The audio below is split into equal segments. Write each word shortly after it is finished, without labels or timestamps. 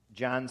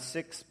John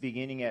 6,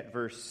 beginning at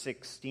verse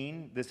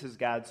 16. This is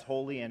God's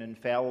holy and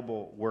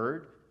infallible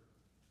word.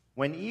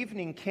 When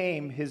evening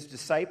came, his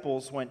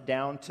disciples went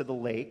down to the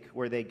lake,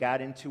 where they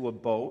got into a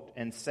boat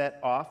and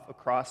set off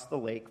across the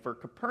lake for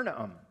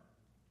Capernaum.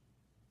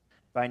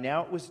 By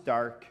now it was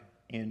dark,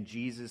 and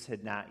Jesus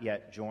had not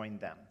yet joined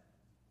them.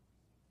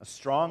 A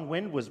strong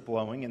wind was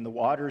blowing, and the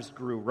waters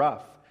grew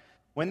rough.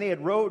 When they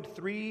had rowed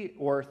 3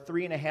 or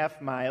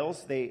 3.5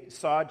 miles, they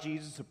saw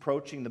Jesus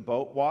approaching the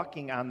boat,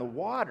 walking on the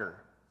water,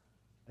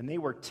 and they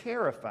were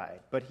terrified.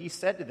 But he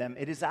said to them,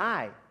 "It is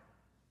I.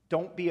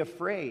 Don't be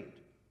afraid."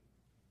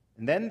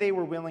 And then they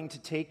were willing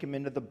to take him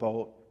into the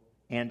boat,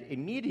 and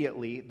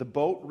immediately the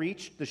boat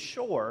reached the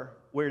shore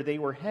where they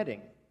were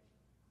heading.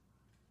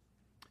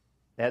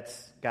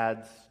 That's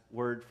God's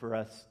word for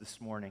us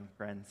this morning,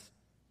 friends.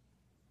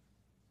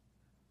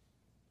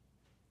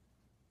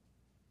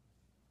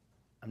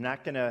 I'm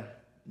not going to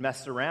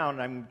mess around.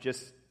 I'm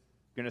just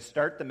going to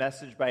start the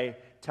message by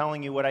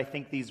telling you what I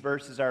think these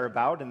verses are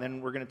about, and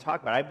then we're going to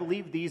talk about it. I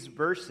believe these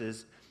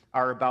verses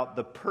are about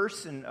the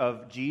person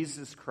of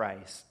Jesus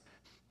Christ,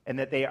 and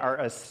that they are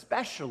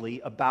especially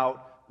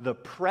about the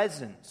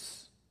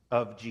presence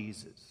of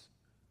Jesus.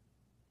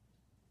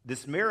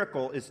 This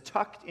miracle is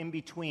tucked in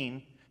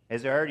between,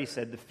 as I already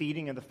said, the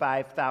feeding of the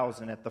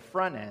 5,000 at the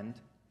front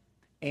end,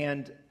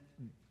 and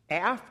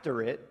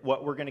after it,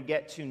 what we're going to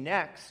get to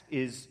next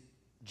is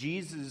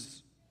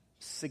Jesus'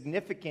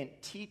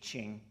 significant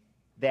teaching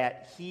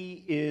that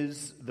he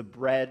is the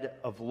bread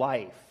of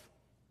life.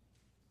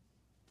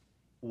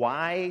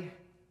 Why?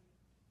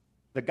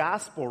 The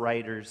gospel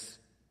writers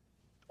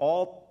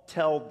all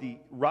tell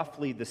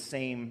roughly the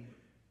same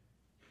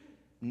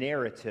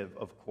narrative,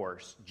 of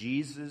course.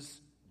 Jesus,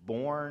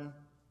 born,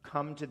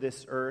 come to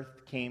this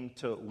earth, came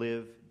to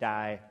live,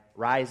 die,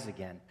 rise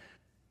again.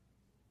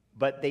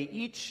 But they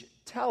each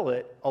tell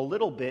it a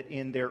little bit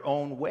in their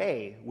own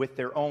way, with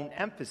their own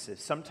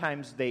emphasis.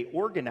 Sometimes they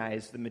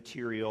organize the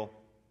material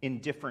in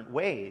different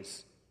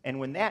ways. And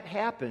when that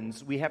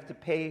happens, we have to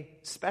pay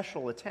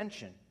special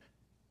attention.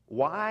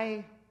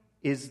 Why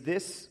is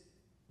this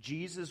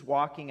Jesus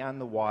walking on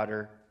the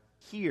water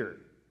here?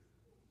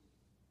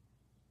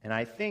 And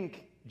I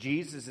think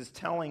Jesus is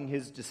telling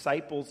his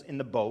disciples in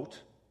the boat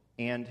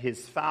and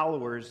his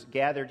followers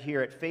gathered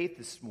here at Faith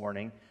this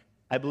morning,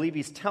 I believe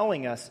he's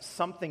telling us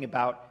something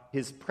about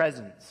his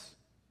presence.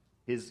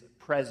 His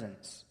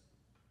presence.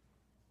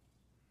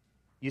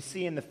 You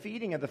see, in the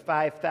feeding of the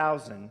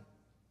 5,000,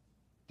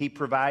 he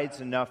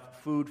provides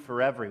enough food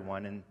for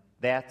everyone, and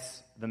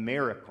that's the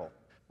miracle.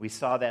 We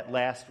saw that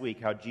last week,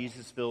 how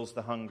Jesus fills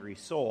the hungry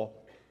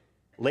soul.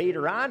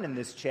 Later on in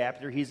this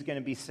chapter, he's going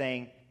to be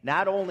saying,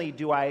 not only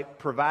do I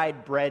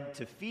provide bread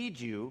to feed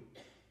you,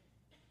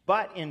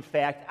 but in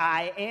fact,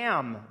 I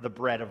am the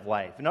bread of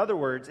life. In other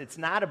words, it's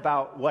not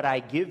about what I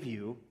give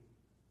you,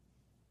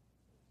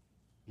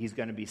 he's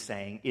going to be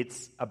saying,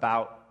 it's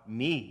about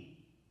me,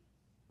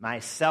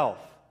 myself,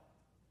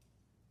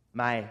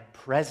 my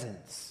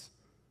presence.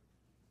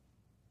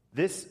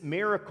 This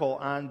miracle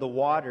on the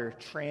water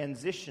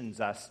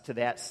transitions us to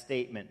that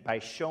statement by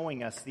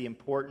showing us the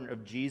importance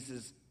of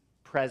Jesus'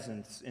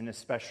 presence in a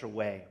special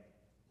way.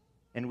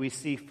 And we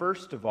see,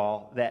 first of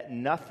all, that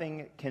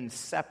nothing can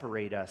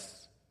separate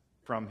us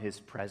from his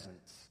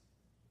presence.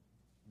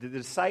 The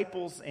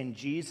disciples and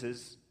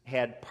Jesus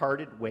had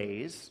parted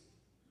ways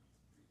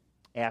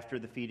after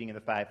the feeding of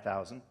the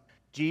 5,000.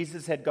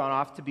 Jesus had gone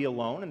off to be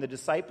alone, and the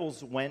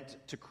disciples went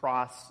to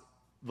cross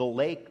the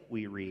lake,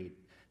 we read.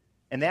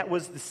 And that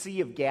was the Sea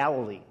of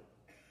Galilee.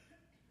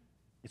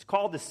 It's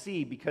called the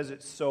sea because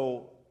it's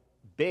so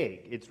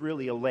big. It's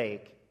really a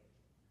lake.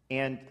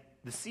 And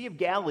the Sea of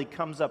Galilee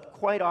comes up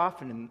quite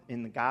often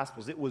in the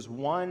Gospels. It was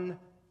one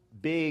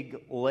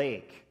big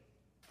lake,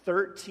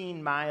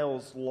 13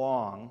 miles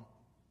long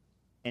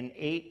and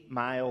 8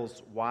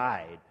 miles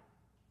wide.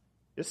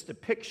 Just to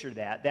picture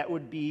that, that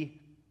would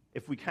be,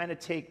 if we kind of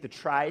take the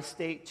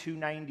tri-state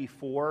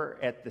 294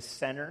 at the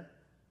center,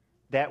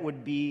 that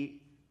would be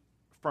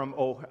from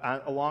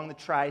along the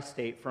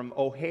tri-state from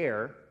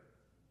O'Hare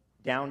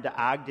down to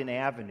Ogden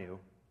Avenue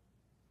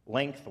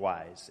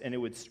lengthwise, and it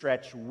would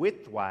stretch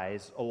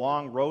widthwise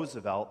along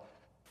Roosevelt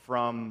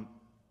from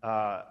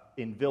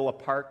in Villa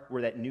Park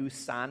where that new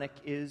Sonic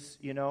is,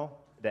 you know,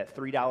 that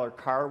 $3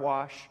 car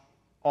wash,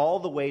 all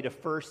the way to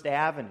First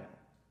Avenue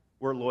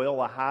where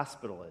Loyola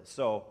Hospital is.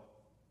 So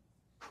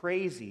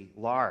crazy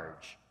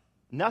large.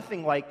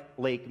 Nothing like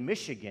Lake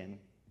Michigan,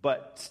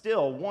 but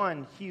still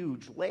one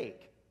huge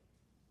lake.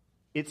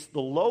 It's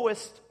the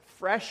lowest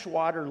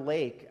freshwater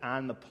lake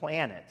on the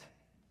planet,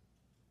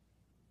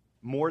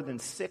 more than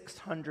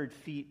 600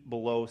 feet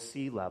below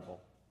sea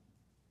level.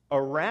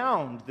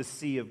 Around the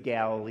Sea of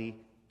Galilee,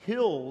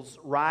 hills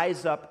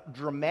rise up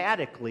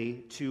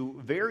dramatically to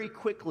very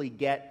quickly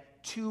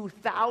get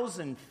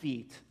 2,000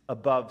 feet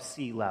above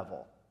sea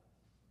level.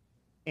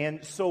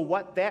 And so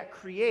what that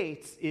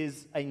creates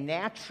is a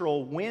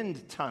natural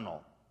wind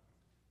tunnel.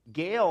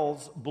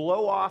 Gales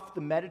blow off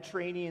the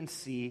Mediterranean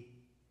Sea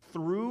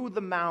through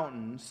the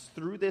mountains,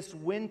 through this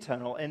wind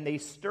tunnel, and they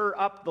stir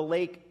up the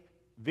lake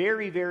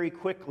very, very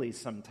quickly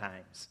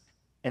sometimes.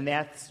 And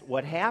that's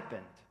what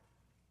happened.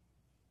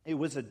 It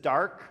was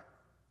dark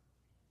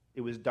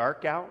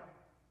out.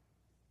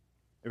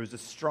 There was a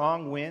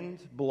strong wind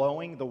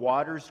blowing. The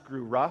waters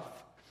grew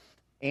rough.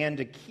 And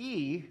a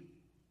key,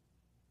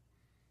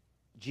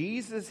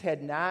 Jesus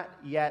had not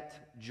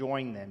yet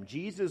joined them.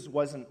 Jesus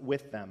wasn't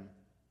with them.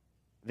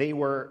 They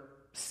were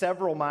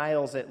several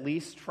miles at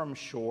least from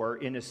shore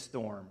in a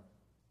storm.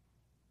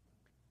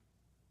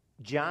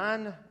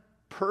 John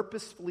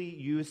purposefully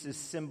uses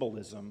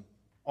symbolism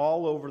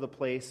all over the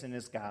place in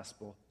his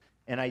gospel.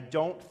 And I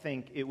don't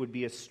think it would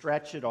be a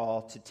stretch at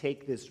all to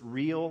take this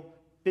real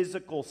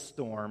physical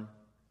storm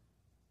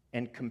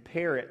and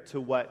compare it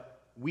to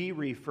what we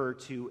refer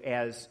to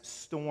as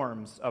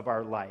storms of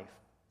our life.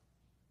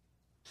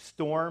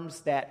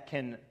 Storms that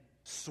can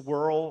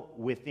swirl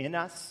within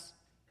us,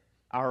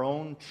 our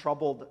own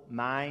troubled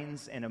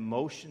minds and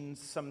emotions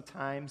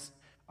sometimes,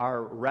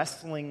 our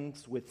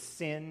wrestlings with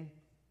sin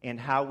and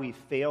how we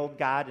failed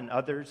God and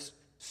others,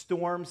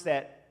 storms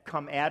that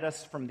come at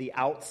us from the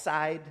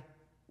outside,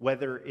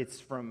 whether it's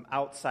from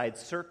outside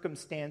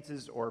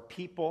circumstances or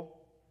people.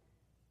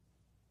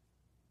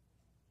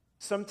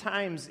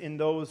 Sometimes in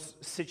those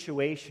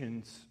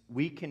situations,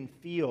 we can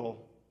feel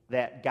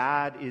that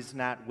God is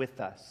not with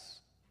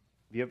us.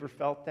 Have you ever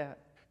felt that?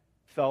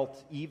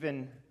 Felt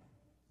even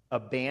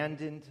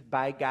abandoned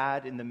by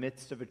God in the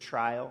midst of a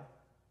trial?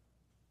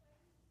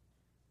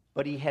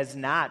 But He has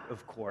not,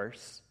 of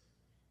course.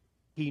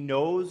 He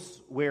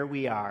knows where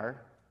we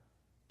are.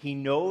 He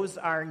knows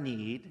our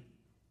need.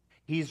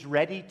 He's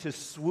ready to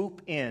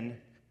swoop in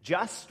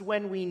just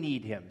when we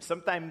need Him.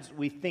 Sometimes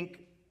we think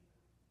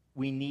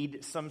we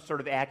need some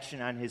sort of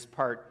action on His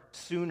part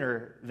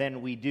sooner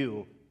than we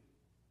do.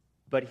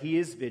 But He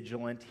is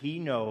vigilant, He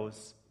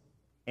knows,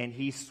 and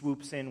He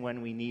swoops in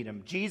when we need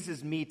Him.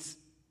 Jesus meets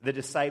the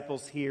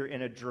disciples here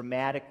in a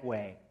dramatic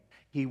way.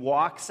 He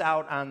walks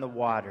out on the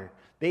water.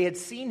 They had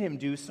seen Him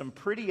do some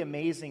pretty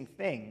amazing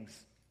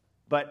things,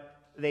 but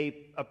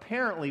they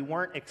apparently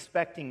weren't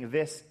expecting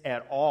this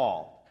at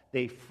all.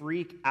 They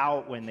freak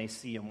out when they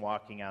see Him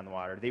walking on the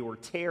water. They were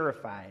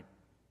terrified.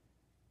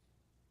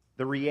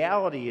 The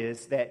reality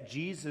is that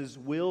Jesus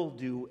will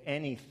do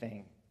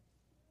anything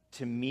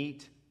to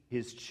meet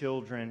His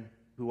children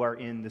who are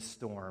in the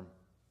storm.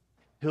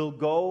 He'll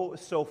go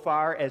so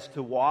far as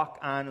to walk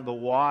on the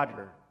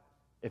water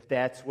if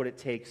that's what it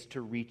takes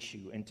to reach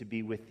you and to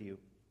be with you.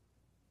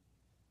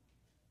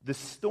 The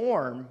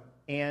storm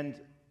and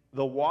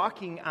the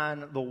walking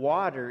on the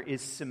water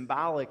is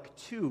symbolic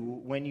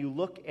too when you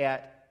look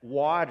at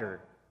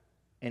water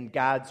and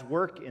God's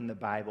work in the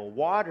Bible.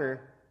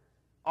 Water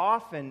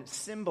often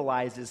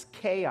symbolizes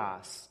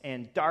chaos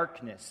and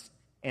darkness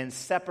and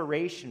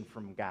separation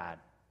from God.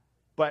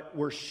 But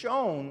we're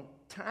shown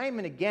time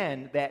and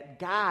again that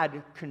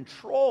God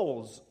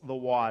controls the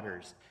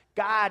waters.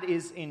 God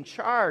is in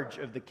charge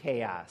of the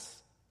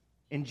chaos.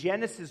 In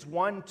Genesis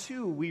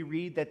 1:2, we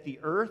read that the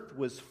earth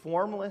was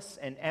formless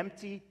and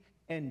empty,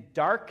 and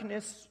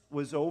darkness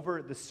was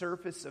over the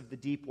surface of the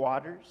deep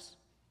waters.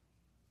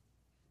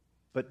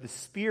 But the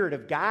Spirit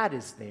of God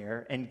is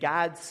there, and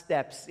God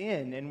steps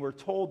in, and we're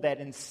told that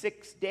in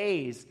 6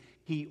 days,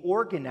 He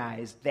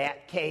organized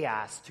that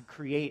chaos to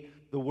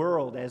create the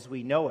world as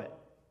we know it.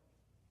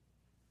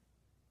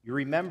 You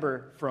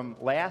remember from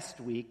last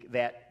week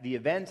that the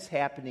events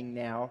happening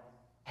now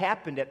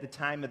happened at the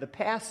time of the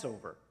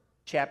Passover.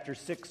 Chapter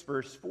 6,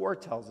 verse 4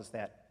 tells us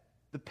that.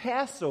 The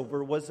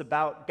Passover was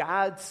about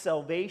God's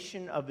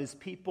salvation of His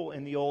people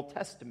in the Old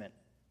Testament.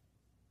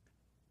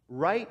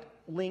 Right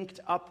linked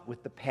up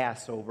with the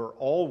Passover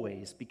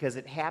always, because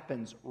it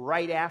happens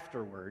right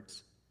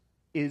afterwards,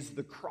 is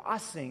the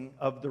crossing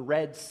of the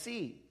Red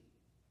Sea.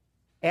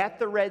 At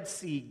the Red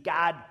Sea,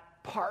 God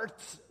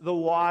parts the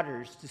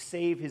waters to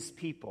save His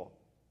people.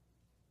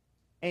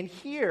 And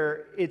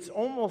here, it's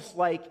almost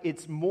like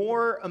it's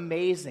more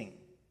amazing.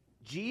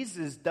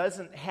 Jesus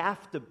doesn't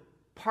have to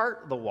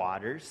part the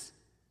waters.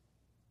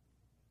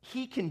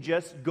 He can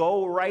just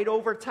go right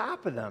over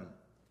top of them.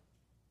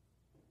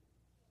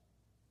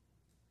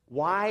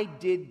 Why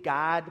did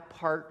God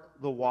part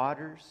the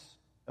waters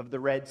of the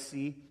Red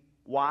Sea?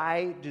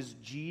 Why does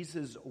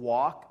Jesus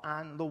walk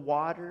on the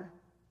water?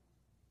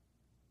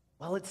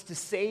 Well, it's to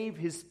save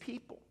His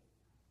people.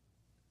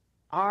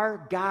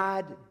 Our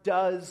God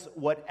does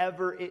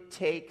whatever it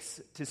takes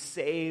to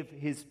save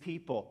His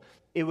people.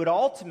 It would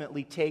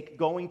ultimately take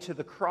going to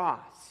the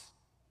cross,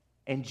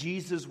 and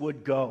Jesus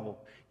would go.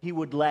 He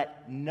would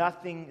let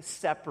nothing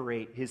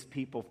separate His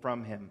people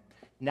from Him.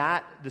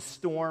 Not the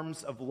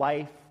storms of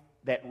life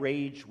that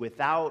rage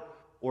without,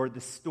 or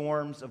the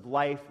storms of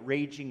life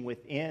raging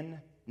within,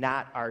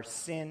 not our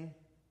sin.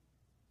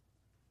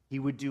 He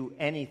would do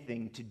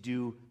anything to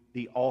do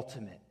the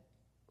ultimate,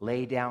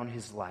 lay down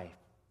His life.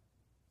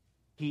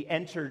 He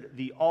entered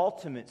the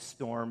ultimate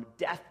storm,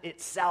 death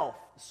itself,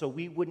 so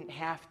we wouldn't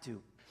have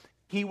to.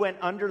 He went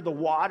under the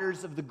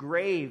waters of the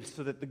grave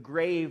so that the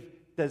grave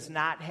does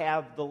not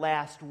have the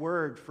last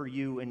word for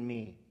you and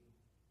me.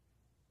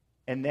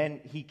 And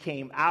then he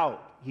came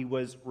out. He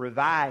was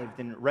revived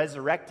and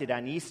resurrected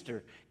on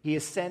Easter. He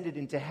ascended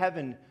into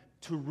heaven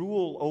to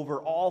rule over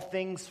all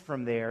things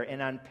from there.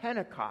 And on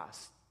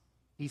Pentecost,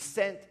 he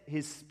sent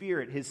his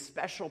Spirit, his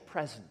special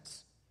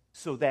presence,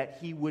 so that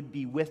he would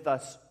be with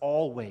us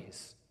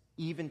always,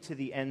 even to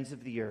the ends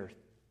of the earth.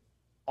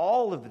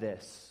 All of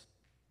this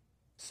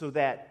so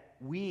that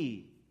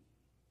we,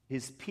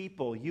 his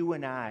people, you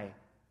and I,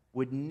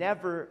 would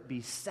never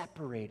be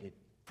separated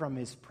from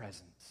his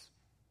presence.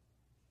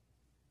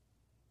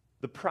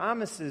 The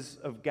promises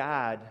of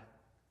God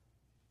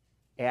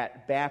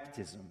at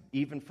baptism,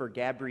 even for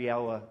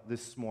Gabriella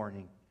this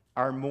morning,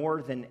 are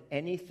more than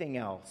anything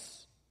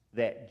else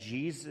that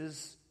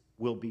Jesus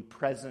will be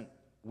present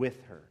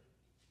with her.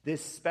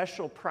 This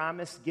special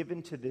promise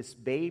given to this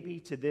baby,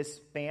 to this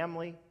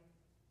family,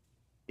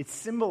 it's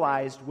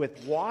symbolized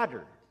with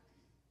water.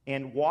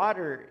 And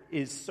water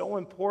is so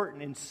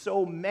important in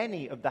so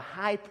many of the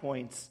high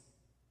points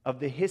of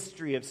the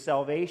history of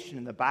salvation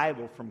in the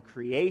Bible, from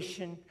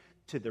creation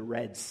to the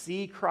Red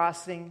Sea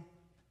crossing,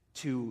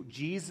 to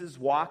Jesus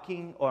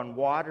walking on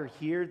water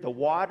here. The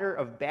water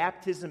of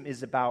baptism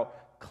is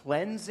about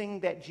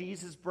cleansing that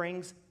Jesus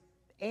brings,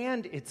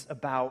 and it's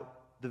about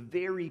the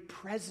very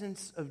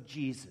presence of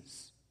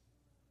Jesus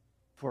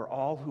for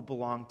all who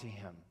belong to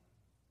him.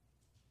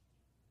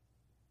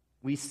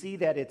 We see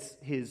that it's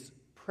his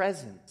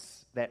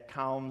presence that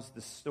calms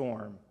the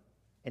storm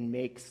and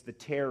makes the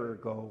terror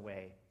go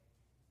away.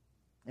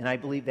 And I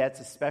believe that's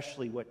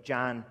especially what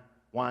John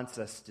wants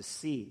us to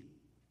see.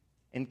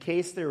 In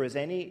case there was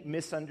any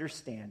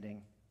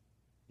misunderstanding,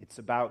 it's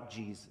about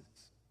Jesus.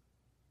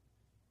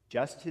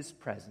 Just his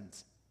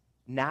presence,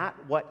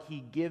 not what he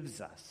gives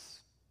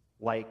us,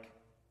 like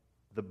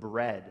the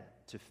bread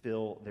to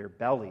fill their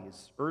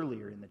bellies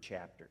earlier in the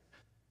chapter.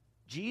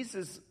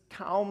 Jesus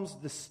calms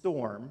the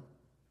storm.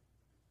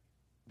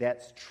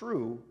 That's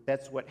true.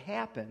 That's what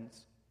happens.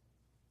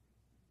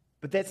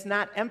 But that's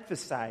not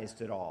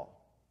emphasized at all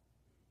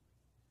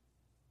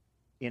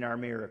in our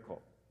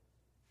miracle.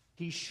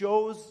 He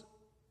shows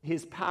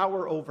his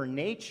power over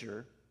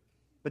nature,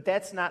 but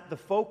that's not the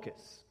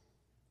focus.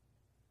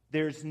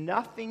 There's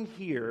nothing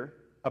here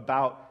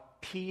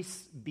about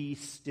peace be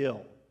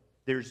still.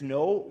 There's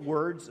no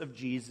words of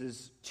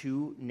Jesus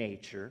to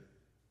nature.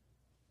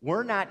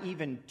 We're not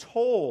even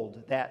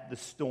told that the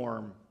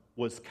storm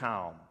was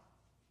calm.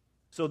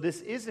 So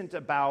this isn't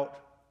about,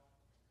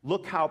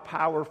 look how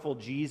powerful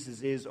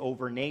Jesus is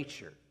over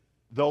nature,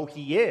 though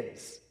he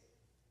is.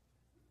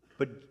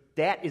 But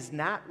that is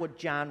not what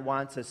John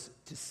wants us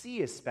to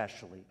see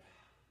especially.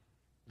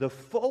 The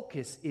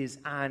focus is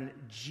on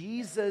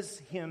Jesus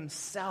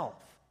himself.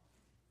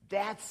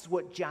 That's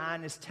what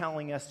John is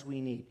telling us we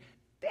need.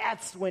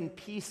 That's when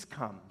peace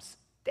comes.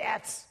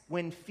 That's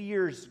when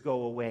fears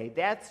go away.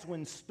 That's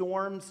when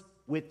storms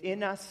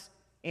within us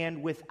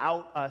and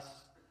without us,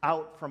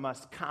 out from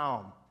us,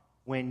 calm.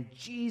 When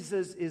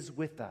Jesus is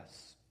with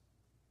us.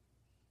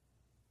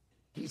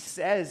 He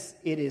says,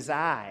 "It is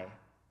I."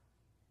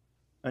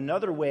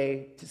 Another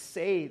way to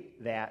say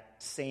that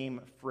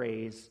same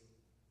phrase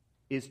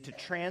is to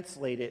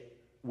translate it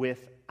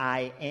with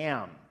 "I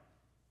am,"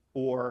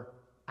 or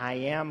 "I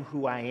am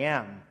who I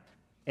am."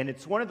 And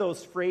it's one of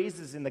those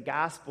phrases in the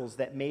Gospels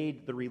that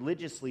made the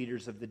religious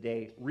leaders of the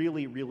day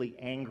really, really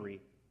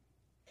angry.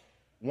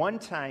 One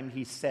time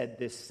he said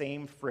this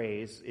same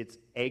phrase, it's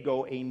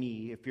ego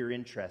eimi, if you're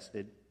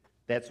interested.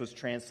 That's what's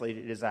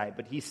translated as I.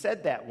 But he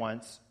said that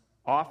once,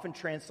 often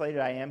translated,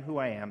 "I am who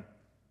I am,"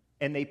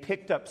 and they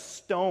picked up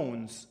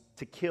stones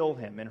to kill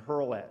him and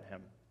hurl at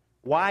him.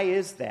 Why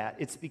is that?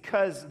 It's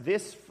because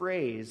this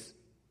phrase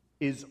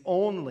is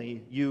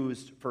only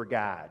used for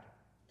God.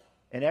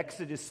 In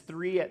Exodus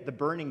 3 at the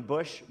burning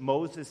bush,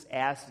 Moses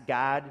asked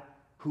God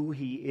who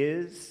he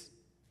is.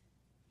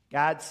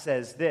 God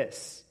says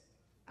this,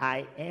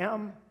 "I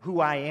am who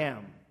I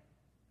am."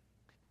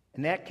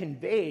 And that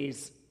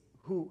conveys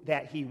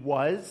that he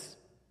was,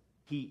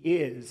 he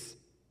is,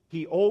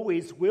 he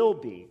always will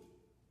be.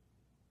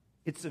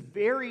 It's a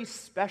very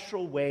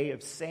special way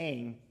of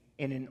saying,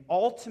 in an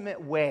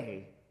ultimate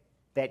way,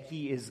 that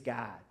he is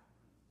God.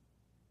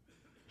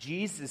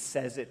 Jesus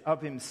says it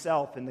of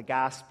himself in the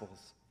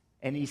Gospels,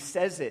 and he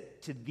says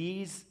it to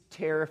these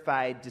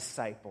terrified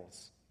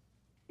disciples.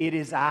 "It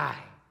is I.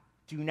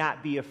 Do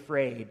not be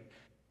afraid.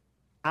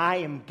 I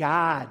am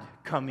God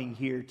coming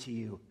here to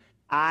you.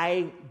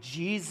 I,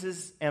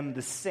 Jesus, am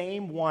the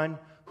same one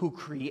who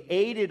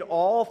created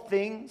all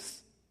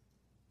things.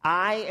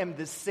 I am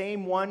the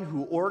same one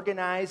who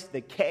organized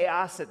the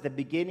chaos at the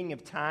beginning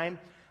of time.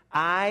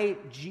 I,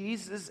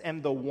 Jesus,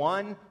 am the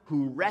one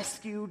who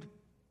rescued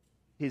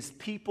his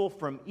people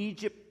from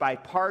Egypt by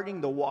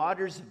parting the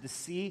waters of the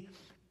sea.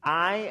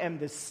 I am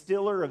the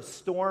stiller of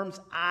storms.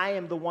 I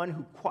am the one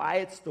who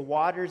quiets the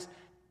waters.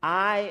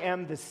 I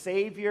am the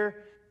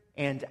Savior,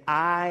 and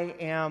I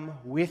am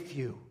with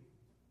you.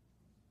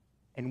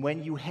 And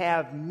when you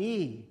have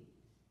me,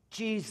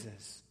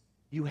 Jesus,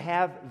 you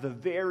have the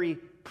very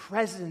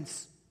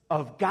presence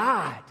of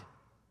God,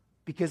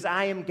 because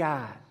I am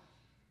God.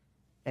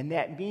 And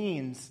that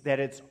means that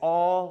it's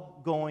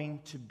all going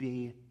to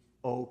be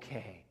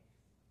okay.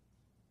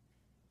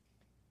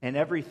 And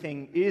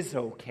everything is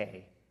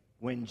okay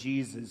when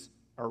Jesus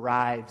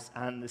arrives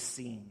on the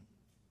scene.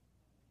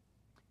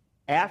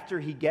 After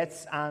he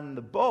gets on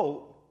the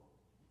boat,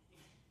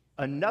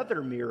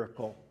 another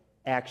miracle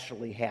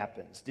actually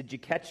happens. Did you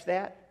catch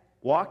that?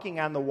 Walking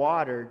on the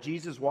water,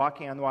 Jesus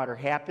walking on the water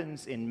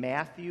happens in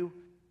Matthew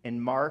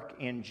and Mark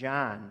and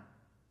John.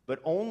 But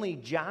only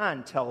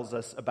John tells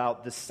us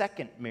about the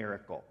second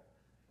miracle.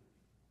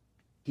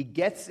 He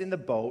gets in the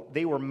boat.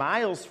 They were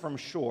miles from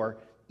shore.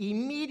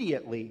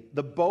 Immediately,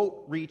 the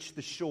boat reached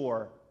the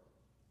shore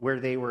where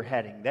they were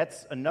heading.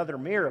 That's another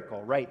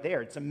miracle right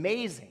there. It's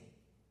amazing.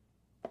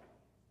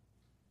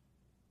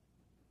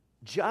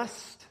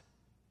 Just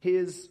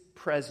his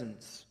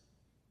presence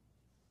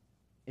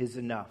is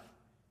enough,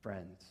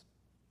 friends.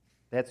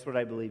 That's what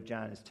I believe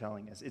John is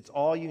telling us. It's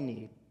all you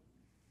need.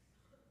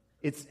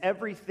 It's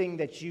everything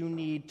that you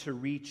need to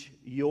reach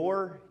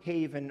your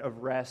haven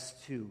of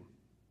rest too.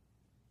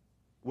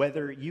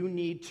 Whether you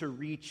need to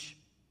reach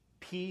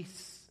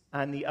peace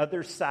on the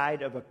other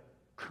side of a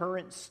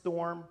current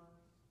storm,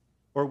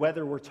 or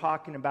whether we're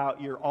talking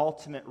about your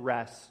ultimate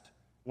rest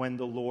when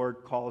the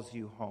Lord calls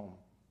you home.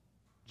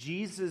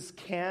 Jesus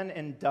can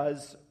and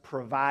does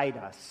provide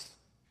us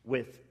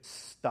with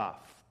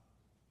stuff,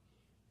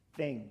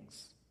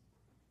 things.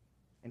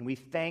 And we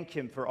thank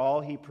him for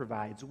all he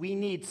provides. We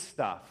need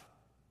stuff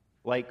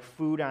like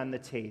food on the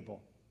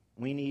table.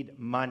 We need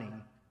money.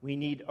 We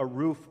need a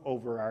roof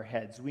over our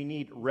heads. We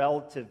need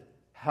relative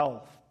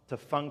health to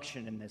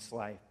function in this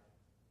life.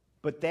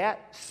 But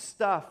that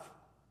stuff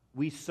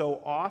we so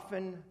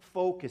often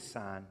focus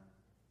on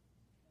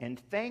and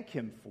thank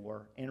him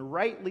for, and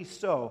rightly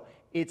so,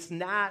 it's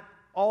not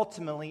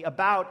ultimately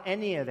about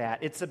any of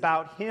that. It's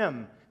about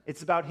him.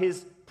 It's about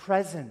his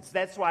presence.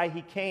 That's why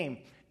he came.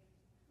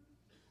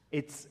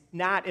 It's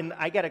not, and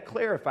I got to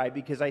clarify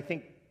because I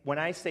think when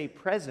I say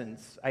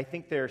presence, I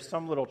think there are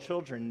some little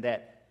children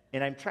that,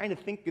 and I'm trying to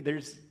think,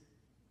 there's,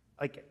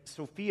 like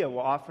Sophia will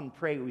often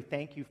pray, we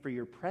thank you for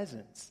your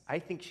presence. I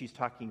think she's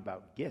talking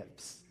about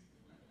gifts,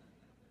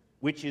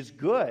 which is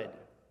good.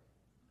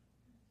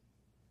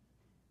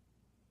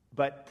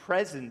 But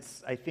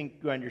presence, I think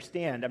you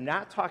understand, I'm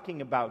not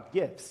talking about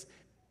gifts.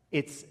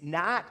 It's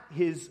not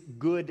his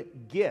good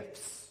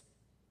gifts.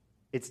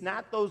 It's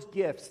not those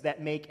gifts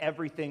that make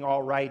everything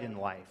all right in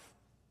life.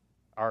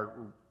 Our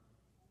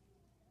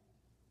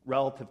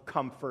relative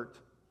comfort,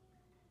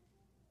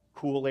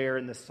 cool air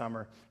in the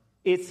summer.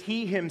 It's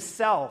he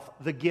himself,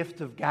 the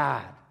gift of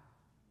God.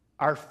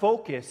 Our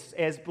focus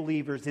as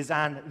believers is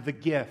on the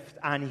gift,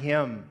 on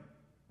him,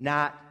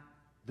 not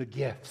the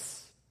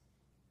gifts.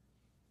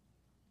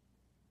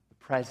 The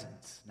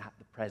presence, not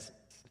the presence,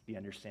 if you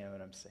understand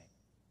what I'm saying.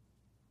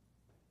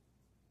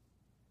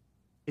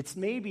 It's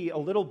maybe a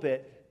little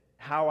bit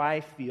how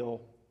I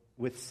feel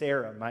with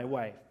Sarah, my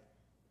wife.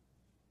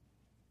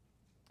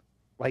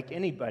 Like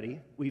anybody,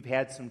 we've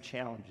had some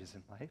challenges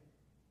in life.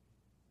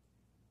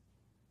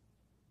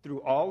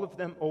 Through all of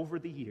them over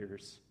the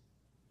years,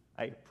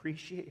 I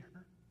appreciate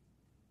her,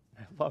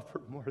 and I love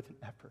her more than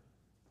ever.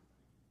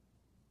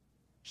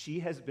 She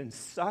has been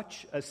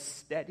such a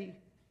steady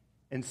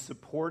and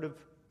supportive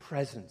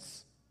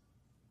presence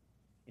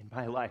in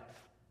my life.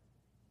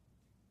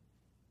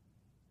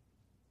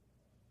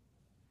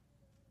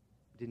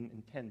 Didn't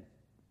intend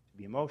to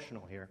be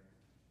emotional here.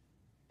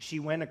 She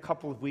went a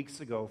couple of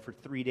weeks ago for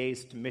 3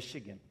 days to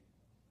Michigan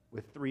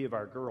with 3 of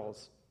our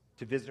girls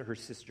to visit her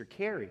sister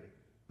Carrie,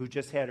 who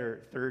just had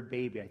her 3rd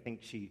baby. I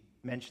think she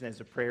mentioned as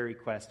a prayer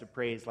request of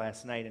praise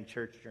last night in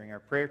church during our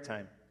prayer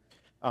time.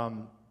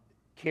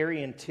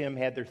 Carrie and Tim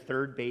had their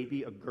 3rd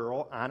baby, a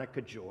girl,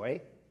 Annika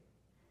Joy.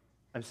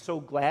 I'm so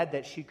glad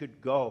that she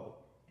could go,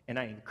 and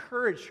I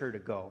encouraged her to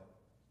go.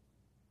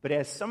 But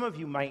as some of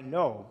you might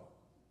know,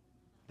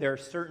 there are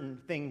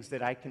certain things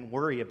that I can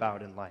worry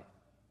about in life.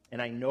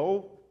 And I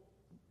know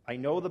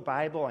the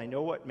Bible, I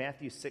know what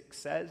Matthew 6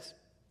 says,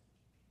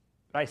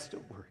 but I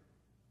still worry.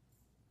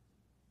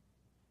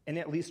 And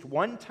at least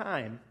one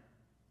time,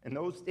 in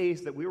those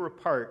days that we were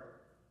apart,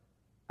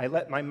 I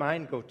let my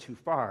mind go too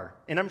far.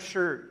 And I'm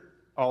sure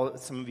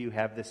some of you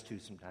have this too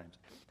sometimes.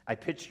 I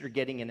pictured her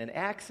getting in an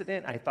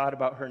accident. I thought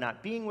about her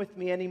not being with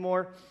me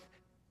anymore.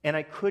 And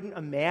I couldn't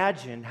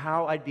imagine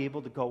how I'd be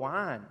able to go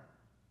on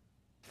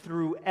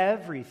through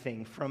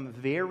everything from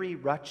very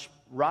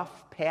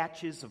rough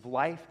patches of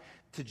life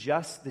to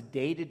just the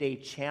day-to-day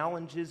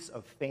challenges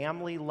of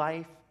family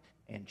life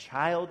and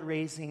child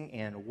raising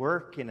and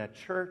work in a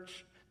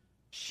church.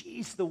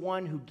 She's the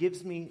one who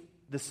gives me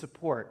the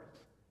support.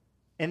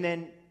 And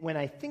then when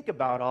I think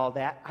about all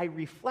that, I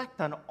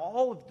reflect on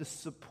all of the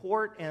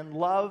support and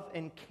love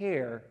and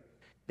care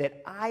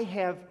that I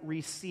have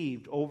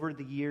received over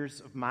the years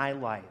of my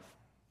life.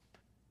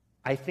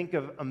 I think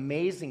of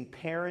amazing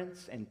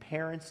parents and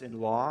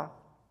parents-in-law,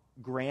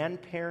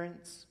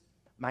 grandparents,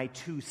 my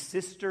 2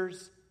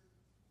 sisters,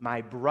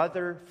 my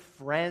brother,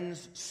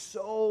 friends,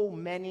 so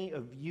many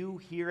of you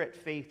here at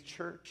Faith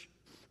Church.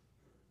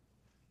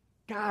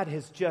 God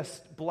has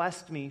just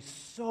blessed me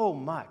so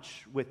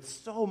much with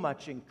so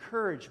much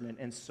encouragement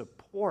and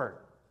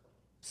support,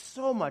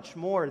 so much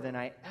more than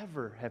I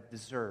ever have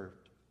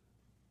deserved.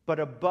 But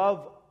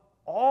above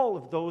all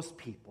of those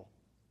people,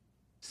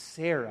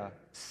 Sarah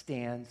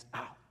stands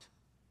out.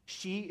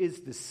 She is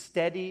the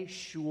steady,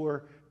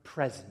 sure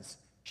presence.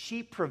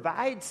 She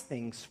provides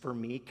things for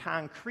me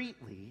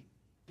concretely,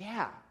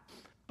 yeah,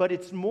 but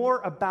it's more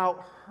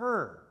about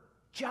her,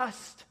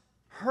 just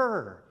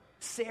her,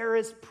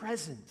 Sarah's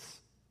presence.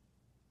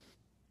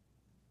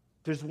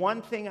 There's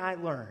one thing I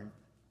learned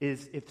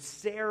is if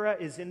Sarah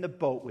is in the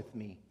boat with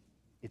me,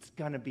 it's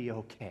going to be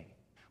okay.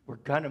 We're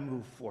going to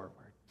move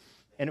forward.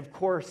 And of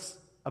course,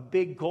 a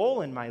big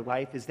goal in my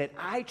life is that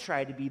I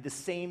try to be the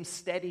same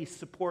steady,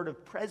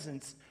 supportive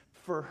presence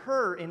for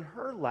her in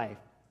her life.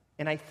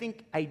 And I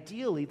think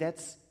ideally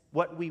that's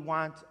what we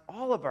want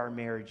all of our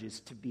marriages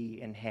to be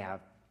and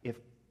have if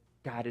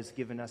God has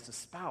given us a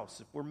spouse,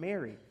 if we're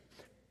married.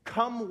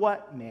 Come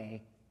what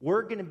may,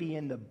 we're going to be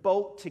in the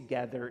boat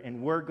together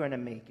and we're going to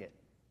make it.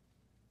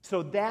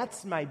 So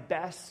that's my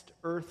best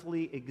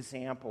earthly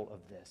example of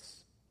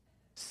this,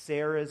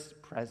 Sarah's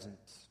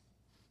presence.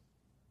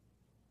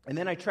 And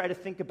then I try to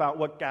think about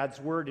what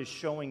God's word is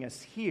showing us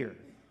here.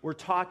 We're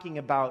talking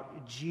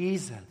about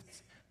Jesus,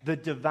 the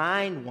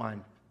divine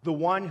one, the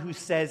one who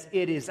says,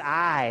 "It is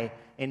I,"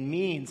 and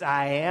means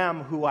I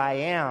am who I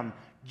am.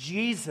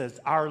 Jesus,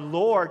 our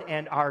Lord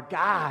and our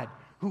God,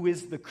 who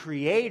is the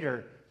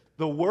creator,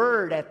 the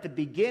Word at the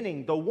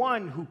beginning, the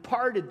one who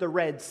parted the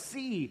Red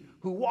Sea,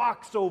 who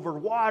walks over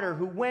water,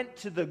 who went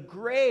to the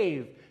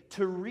grave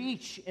to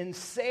reach and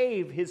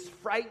save his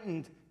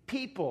frightened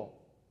people.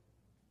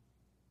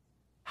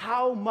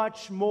 How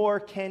much more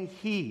can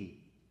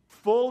he,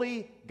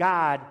 fully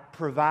God,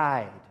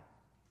 provide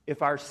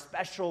if our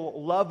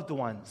special loved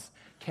ones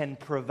can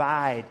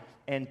provide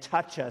and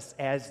touch us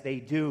as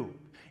they do?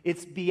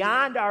 It's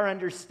beyond our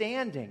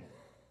understanding.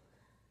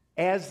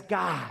 As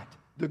God,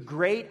 the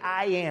great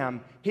I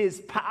am, his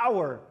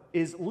power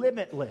is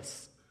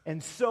limitless,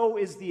 and so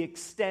is the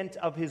extent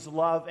of his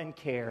love and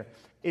care.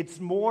 It's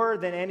more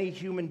than any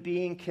human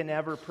being can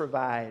ever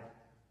provide.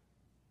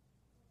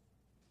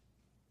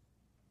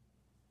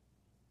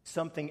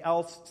 Something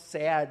else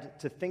sad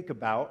to think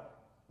about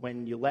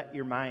when you let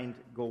your mind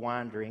go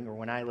wandering, or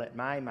when I let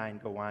my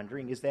mind go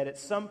wandering, is that at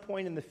some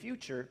point in the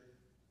future,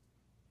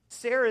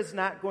 Sarah's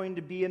not going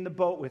to be in the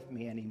boat with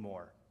me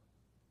anymore.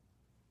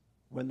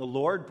 When the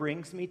Lord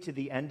brings me to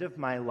the end of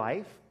my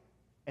life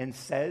and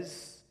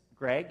says,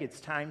 "Greg, it's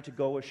time to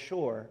go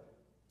ashore,"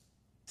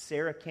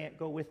 Sarah can't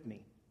go with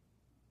me.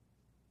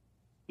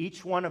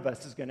 Each one of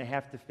us is going to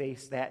have to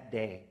face that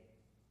day.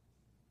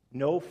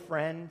 No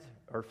friend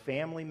or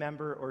family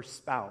member or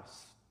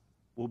spouse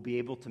will be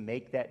able to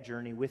make that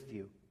journey with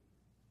you.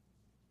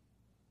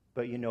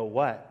 But you know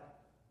what?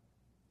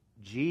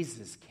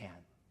 Jesus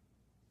can.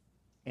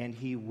 And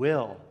he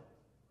will.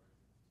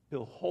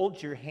 He'll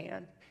hold your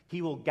hand.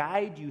 He will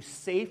guide you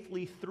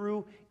safely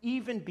through,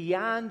 even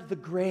beyond the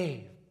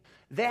grave.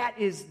 That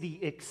is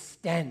the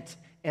extent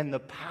and the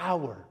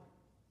power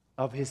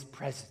of his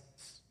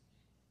presence.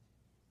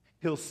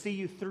 He'll see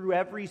you through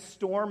every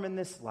storm in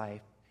this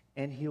life,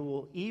 and he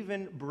will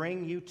even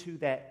bring you to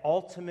that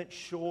ultimate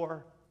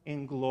shore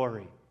in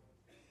glory.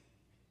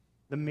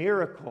 The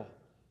miracle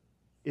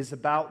is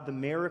about the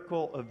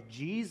miracle of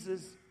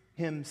Jesus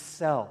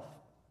himself,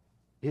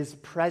 his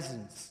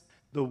presence,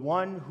 the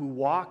one who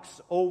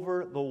walks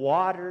over the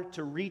water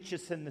to reach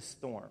us in the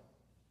storm.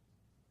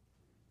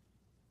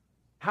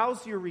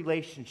 How's your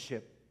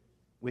relationship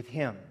with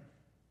him?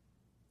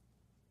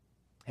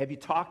 Have you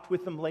talked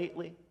with him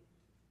lately?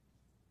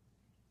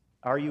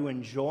 Are you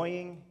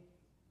enjoying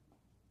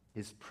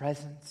his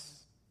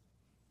presence?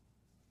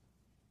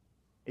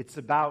 It's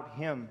about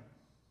him.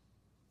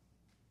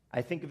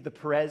 I think of the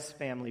Perez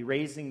family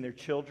raising their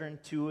children,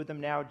 2 of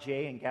them now,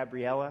 Jay and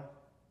Gabriella.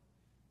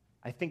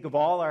 I think of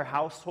all our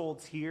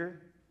households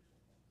here,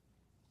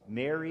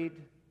 married,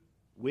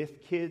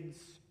 with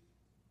kids,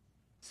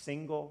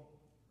 single,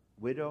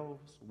 widows,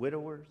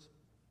 widowers.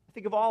 I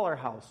think of all our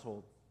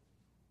households.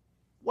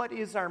 What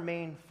is our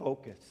main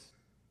focus?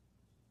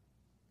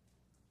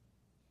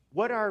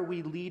 What are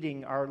we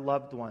leading our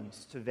loved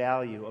ones to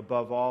value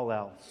above all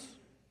else?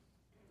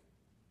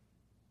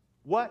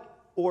 What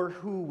or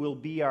who will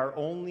be our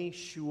only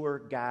sure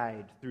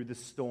guide through the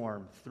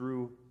storm,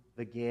 through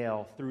the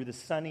gale, through the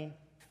sunny,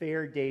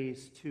 fair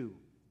days too?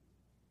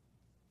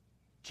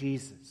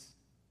 Jesus.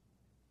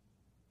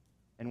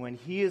 And when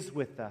he is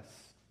with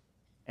us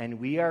and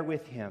we are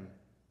with him,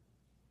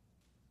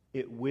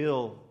 it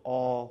will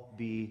all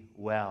be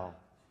well.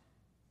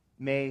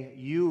 May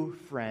you,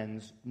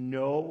 friends,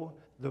 know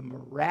the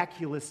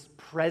miraculous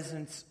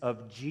presence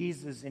of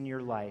Jesus in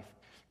your life.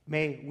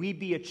 May we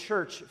be a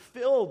church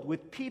filled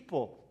with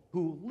people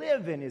who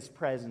live in his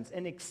presence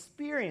and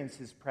experience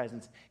his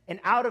presence. And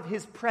out of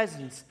his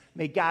presence,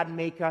 may God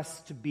make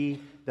us to be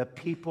the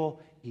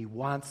people he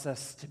wants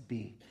us to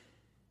be.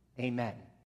 Amen.